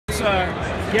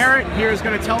Garrett here is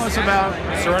going to tell us about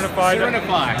Serenify.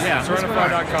 Yeah.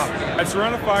 Serenify.com. At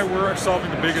Serenify, we're solving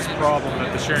the biggest problem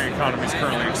that the sharing economy is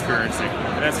currently experiencing.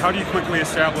 And that's how do you quickly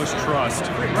establish trust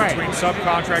between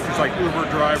subcontractors like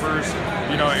Uber drivers,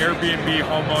 Airbnb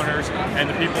homeowners, and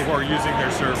the people who are using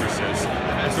their services.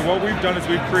 And so what we've done is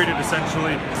we've created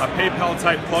essentially a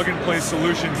PayPal-type plug-and-play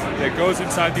solution that goes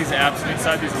inside these apps and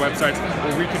inside these websites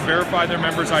where we can verify their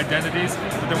members' identities,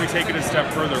 but then we take it a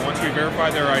step further. Once we verify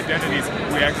their identities,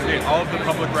 we aggregate all of the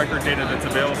public record data that's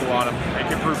available on them and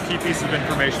can prove key pieces of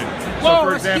information. Whoa, so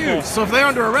for example, huge. So if they're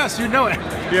under arrest, you know it.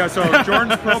 Yeah, so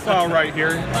Jordan's profile right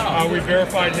here, we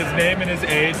verified his name and his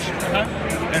age,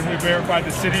 and we verified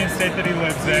the city and state that he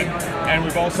lives in, and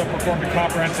we've also performed a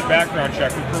comprehensive background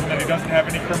check. We've proven that he doesn't have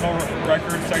any criminal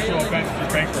records, sexual offenses,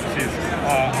 or bankruptcies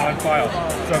on file.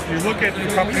 So if you look at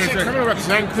the companies that criminal records,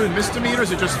 does that include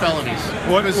misdemeanors or just felonies?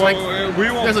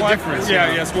 There's a difference.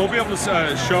 Yes, we'll be able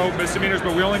to show misdemeanors,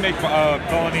 but we only make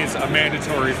felonies a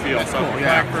mandatory field. So if we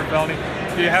flag for a felony,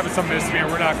 if you have some misdemeanor,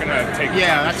 we're not going to take.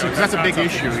 Yeah, that's a big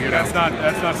issue. That's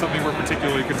not something we're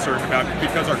particularly concerned about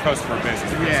because our customer base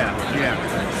is.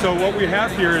 Yeah. So what we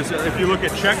have here is, if you look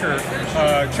at Checker,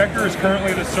 Checker is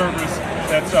currently the service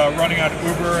that's running on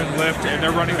Uber and Lyft, and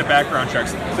they're running the background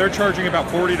checks. They're charging about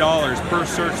 $40 per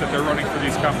search that they're running for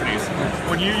these companies.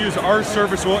 When you use our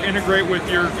service, we'll integrate with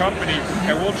your company,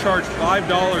 and we'll charge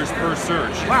 $5 per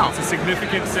search. Wow. It's a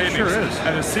significant savings. Sure is.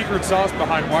 And the secret sauce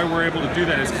behind why we're able to do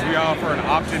that is because we offer an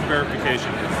opt-in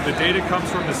verification. The data comes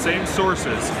from the same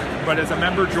sources, but as a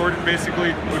member, Jordan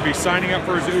basically would be signing up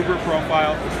for his Uber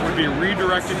profile, would be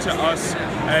redirected to us,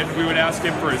 and we would ask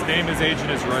him for his name, his age,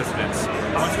 and his residence.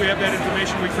 Once we have that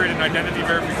information, we create an identity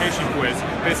verification quiz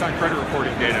based on credit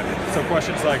reporting data. So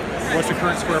questions like, what's the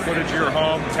current square footage of your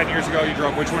home? 10 years ago, you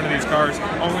drove which one of these cars?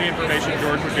 Only information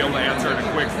Jordan would be able to answer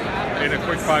in a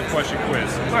quick 5-question quiz.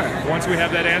 Once we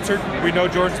have that answered, we know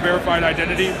Jordan's verified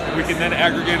identity. We can then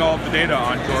aggregate all of the data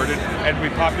on Jordan, and we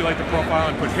populate the profile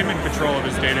and put him in control of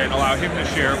his data and allow him to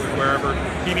share it with wherever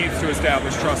he needs to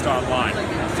establish trust online.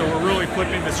 So we're really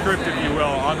flipping the script, if you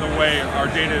will, on the way our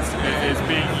data is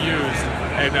being used,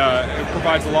 and it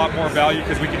provides a lot more value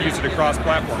because we can use it across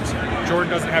platforms.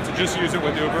 Jordan doesn't have to just use it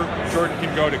with Uber. Jordan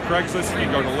can go to Craigslist, he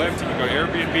can go to Lyft, he can go to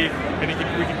Airbnb, and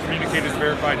we can communicate his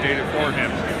verified data for him.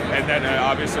 And that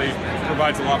obviously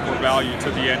provides a lot more value to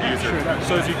the end user.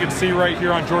 So as you can see right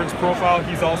here on Jordan's profile,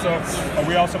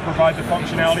 we also provide the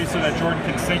functionality so that Jordan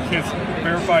can sync his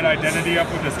verified identity up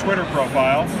with his Twitter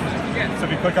profile. So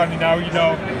if you click on it now, we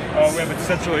have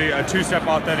essentially a two-step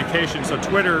authentication. So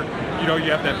Twitter, you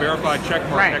have that verified check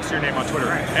mark next to your name on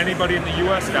Twitter. Anybody in the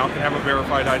U.S. now can have a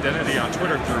verified identity on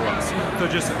Twitter through us. So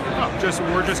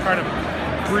we're just kind of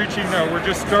we're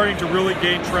just starting to really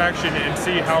gain traction and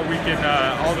see how we can,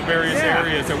 all the various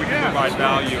areas that we can provide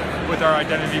value with our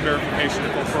identity verification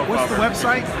and full profile. What's the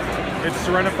website? It's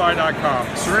Serenify.com.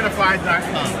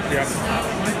 Serenify.com. Yes.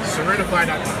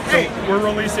 Serenify.com. So we're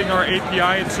releasing our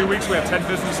API in 2 weeks. We have 10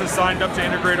 businesses signed up to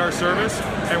integrate our service,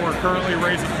 and we're currently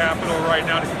raising capital right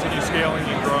now to continue scaling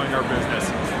and growing our business.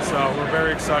 So we're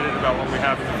very excited about what we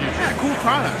have in the future. Yeah, cool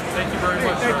product. Thank you very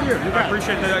much, Thank you. I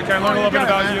appreciate that. Can I learn a little bit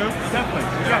about you? Definitely.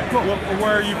 Yeah, cool.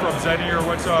 Where are you from, Zenny, or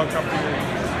what's company?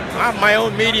 I have my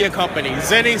own media company,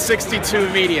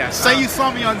 Zenny62 Media. Say you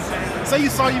saw you on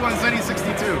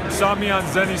Zenny62. Saw me on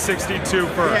Zenny62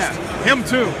 first. Yeah, him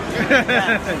too.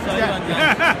 Yeah,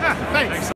 Thanks.